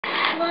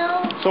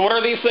So what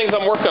are these things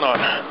I'm working on?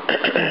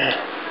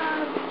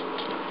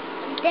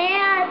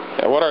 Dad.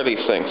 Yeah, what are these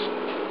things?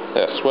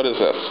 This. What is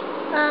this?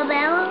 A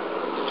bellows.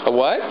 A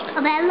what?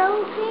 A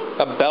bellows thing?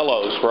 A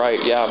bellows, right.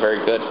 Yeah,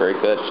 very good, very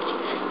good.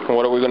 And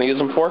what are we going to use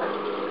them for?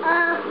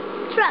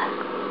 Truck.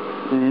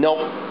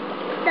 Nope.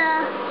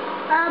 The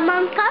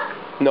mom truck?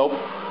 Nope.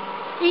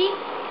 See?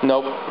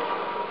 Nope.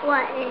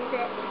 What is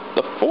it?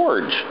 The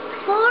forge.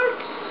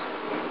 Forge?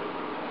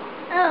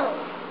 Oh.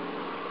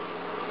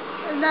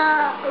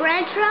 The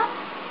red truck?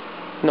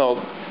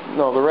 No,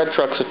 the red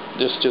truck's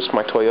just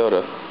my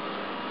Toyota.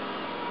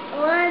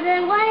 Well,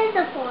 then what is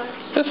the forge?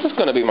 This is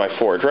going to be my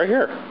forge right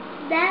here.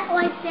 That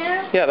right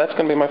there? Yeah, that's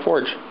going to be my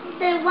forge.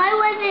 Then why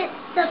was it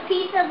the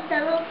piece of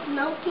the little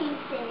smoking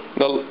thing?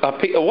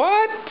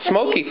 What?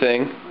 Smoky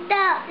thing?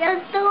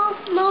 The little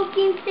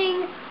smoking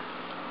thing.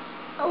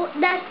 Oh,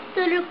 that's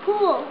sort of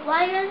cool.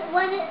 Why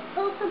was it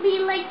supposed to be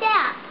like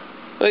that?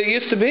 Well, it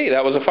used to be.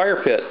 That was a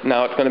fire pit.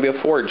 Now it's going to be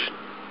a forge.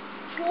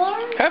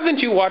 Forge? Haven't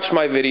you watched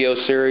my video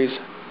series?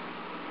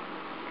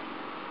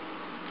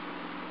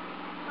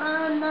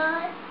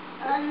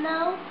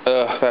 No.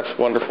 That's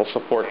wonderful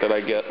support that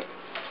I get.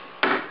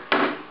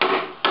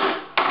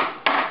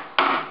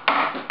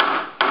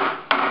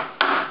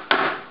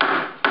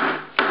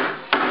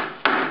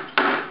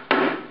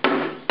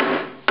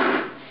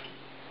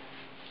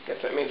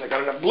 Guess that means I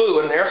got enough glue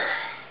in there.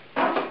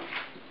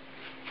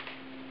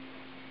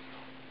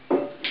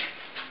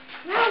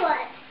 Now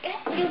what?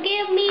 You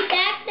give me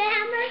back the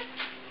hammer?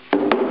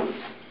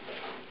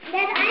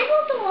 Then I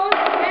want to hold the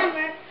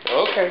hammer.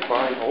 Okay,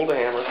 fine. Hold the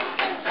hammer.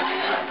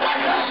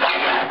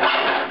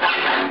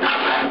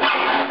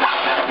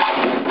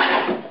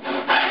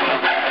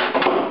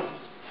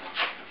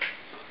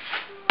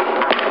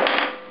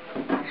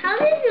 How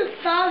did you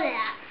solve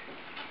that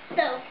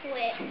so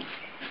quick?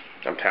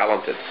 I'm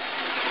talented.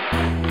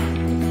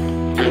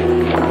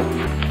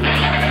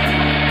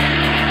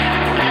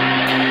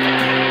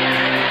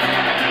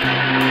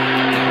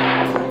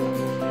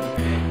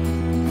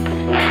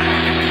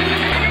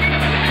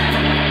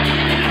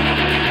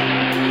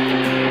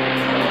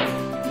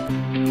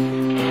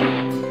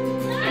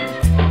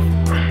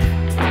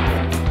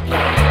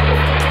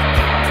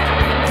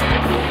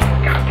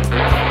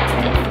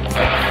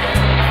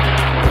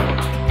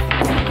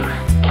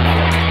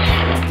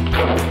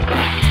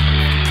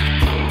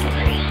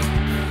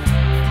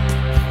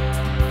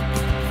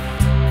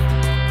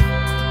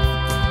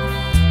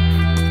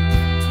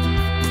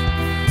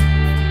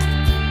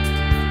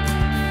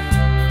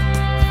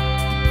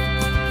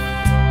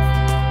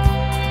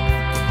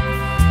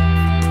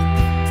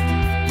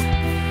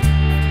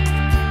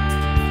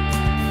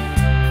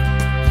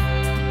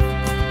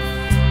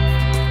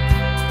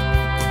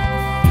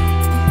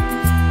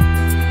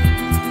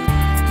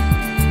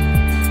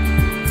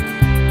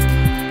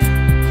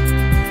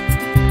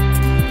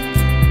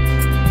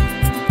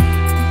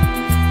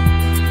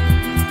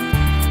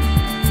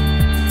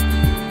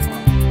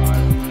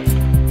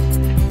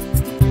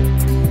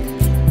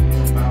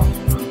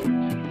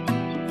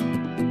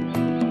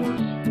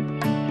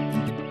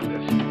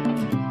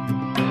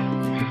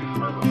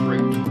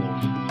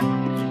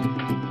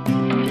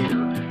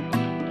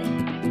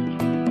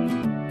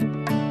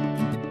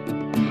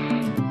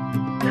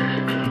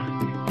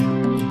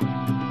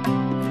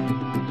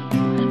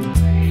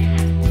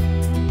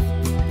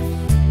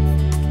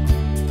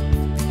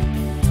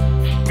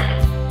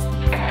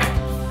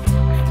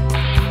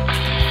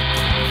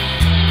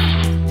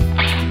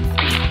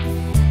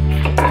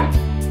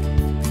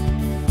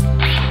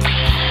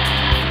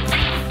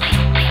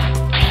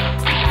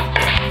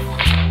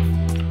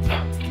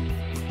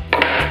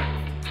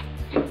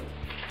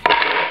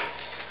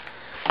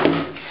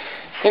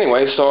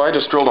 Anyway, so I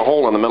just drilled a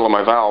hole in the middle of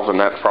my valve, and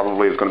that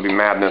probably is going to be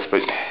madness,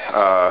 but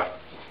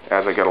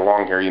as I get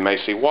along here, you may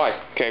see why.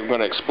 Okay, I'm going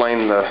to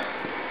explain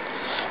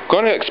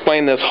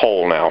this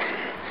hole now.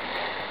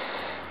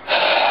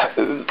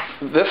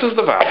 This is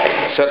the valve.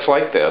 It sits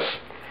like this.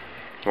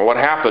 And what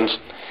happens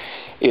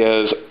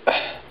is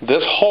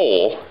this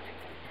hole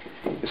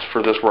is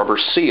for this rubber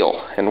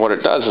seal, and what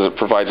it does is it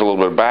provides a little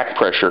bit of back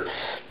pressure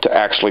to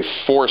actually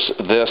force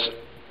this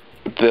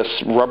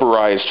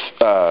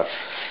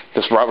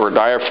rubber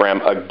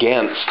diaphragm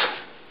against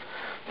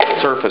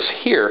the surface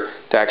here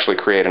to actually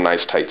create a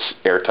nice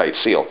airtight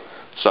seal.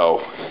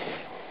 So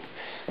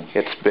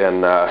it's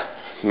been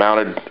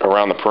mounted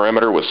around the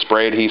perimeter with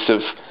spray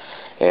adhesive,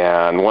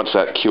 and once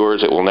that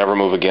cures, it will never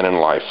move again in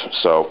life.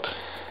 So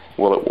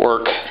will it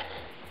work?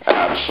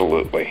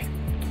 Absolutely.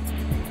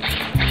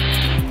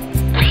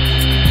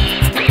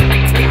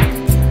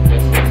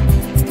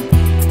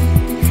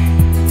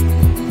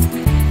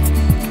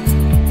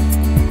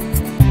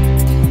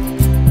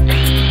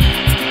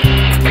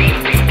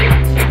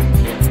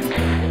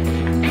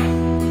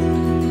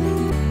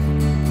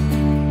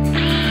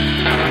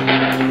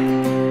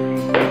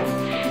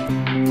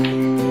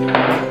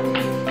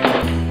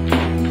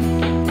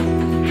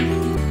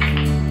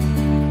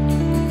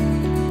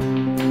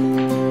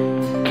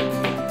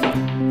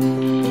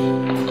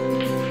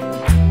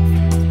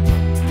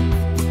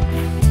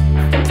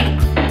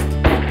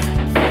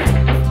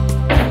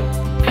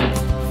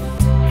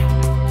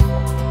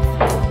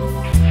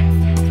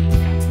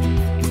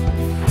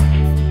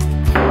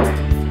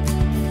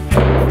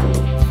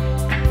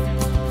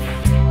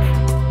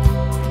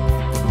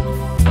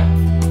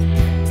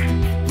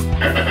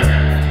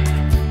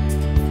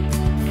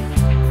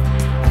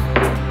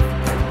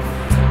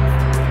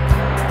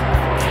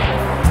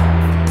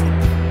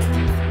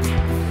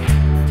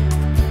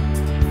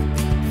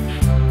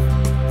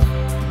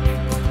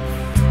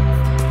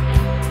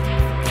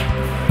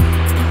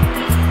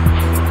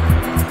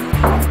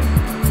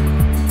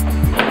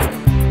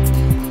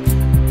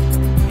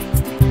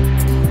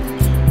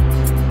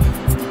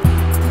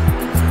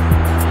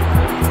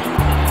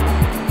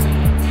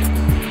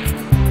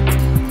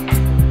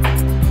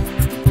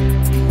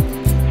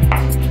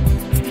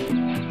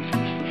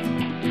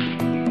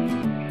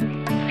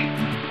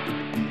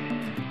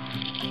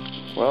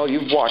 well,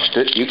 you've watched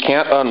it. You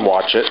can't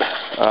unwatch it.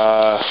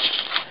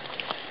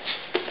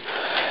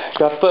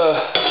 Got the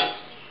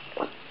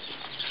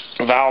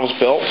valves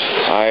built.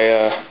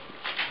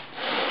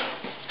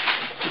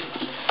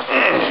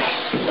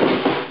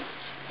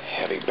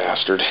 Heavy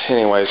bastard.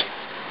 Anyways,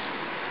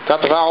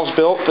 got the valves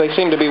built. They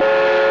seem to be...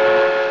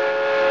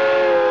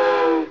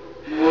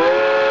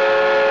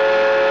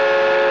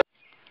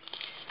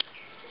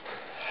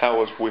 That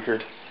was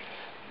weird.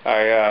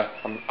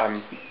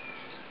 I'm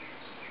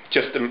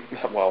just,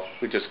 well,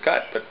 we just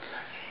cut, but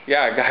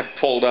yeah, a guy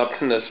pulled up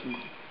in this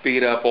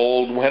beat up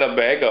old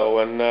Winnebago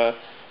and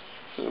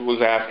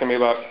was asking me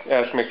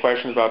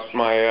questions about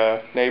my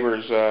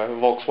neighbor's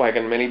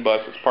Volkswagen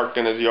minibus that's parked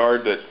in his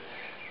yard that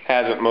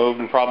hasn't moved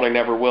and probably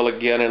never will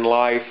again in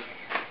life.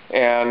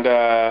 And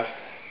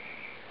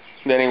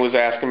then he was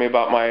asking me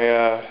about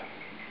my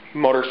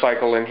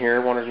motorcycle in here,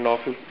 wanted to know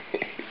if he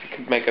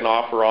could make an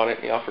offer on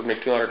it. He offered me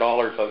 $200.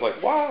 I was like,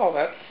 wow,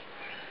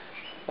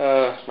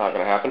 that's not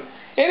going to happen.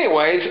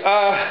 Anyways,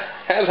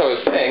 as I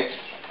was saying,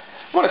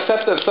 I want to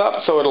set this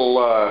up so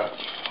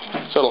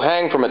it'll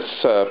hang from its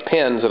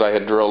pins that I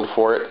had drilled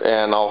for it,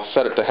 and I'll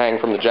set it to hang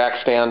from the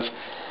jack stands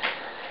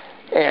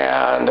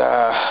and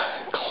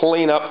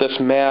clean up this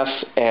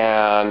mess.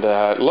 And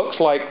it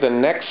looks like the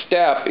next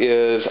step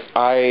is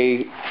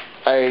I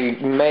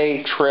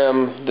may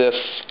trim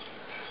this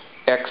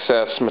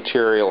excess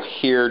material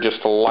here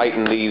just to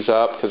lighten these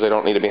up because they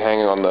don't need to be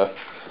hanging on the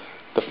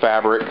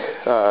fabric.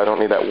 I don't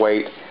need that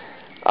weight.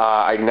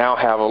 I now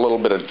have a little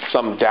bit of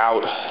some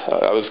doubt.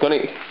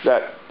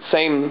 That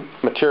same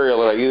material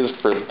that I used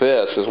for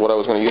this is what I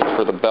was going to use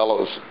for the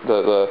Bellows,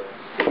 the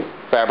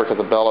fabric of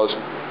the Bellows.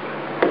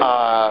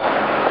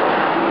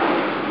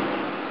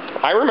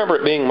 I remember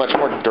it being much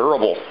more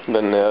durable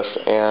than this,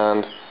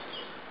 and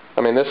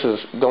I mean, this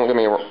is, don't get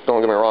me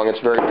wrong,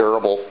 it's very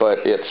durable, but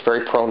it's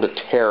very prone to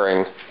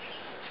tearing.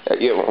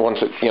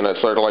 Once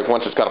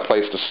it's got a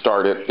place to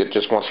start, it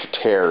just wants to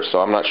tear. So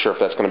I'm not sure if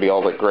that's going to be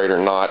all that great or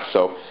not.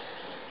 So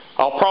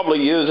I'll probably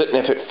use it, and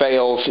if it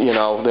fails,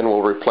 then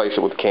we'll replace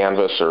it with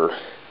canvas,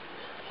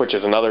 which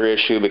is another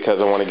issue because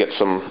I want to get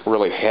some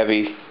really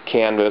heavy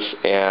canvas,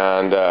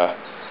 and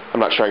I'm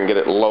not sure I can get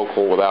it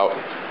local without.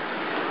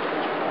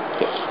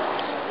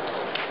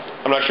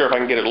 I'm not sure if I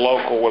can get it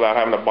local without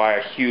having to buy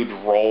a huge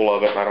roll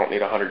of it, and I don't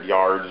need 100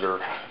 yards or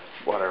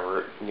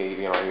whatever it needs.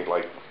 I need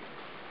like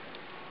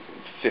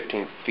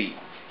 15 feet,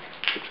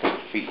 16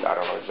 feet. I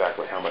don't know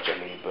exactly how much I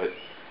need, but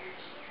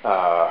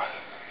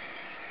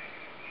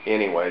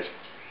anyways.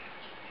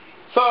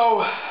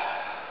 So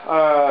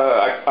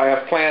I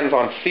have plans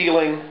on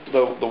sealing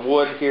the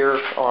wood here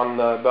on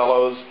the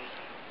Bellows.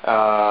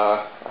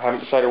 I haven't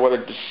decided whether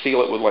to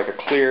seal it with like a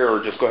clear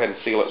or just go ahead and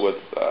seal it with,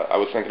 I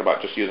was thinking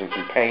about just using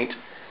some paint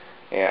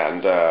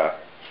and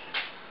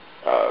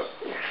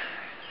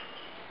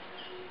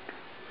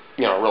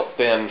real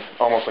thin,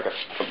 almost like a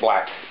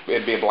black,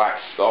 it'd be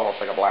almost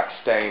like a black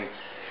stain.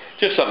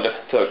 Just something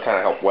to kind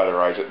of help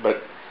weatherize it.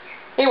 But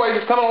anyways,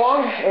 it's coming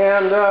along,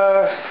 and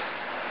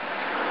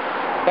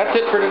that's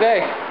it for today.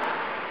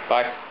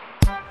 Bye.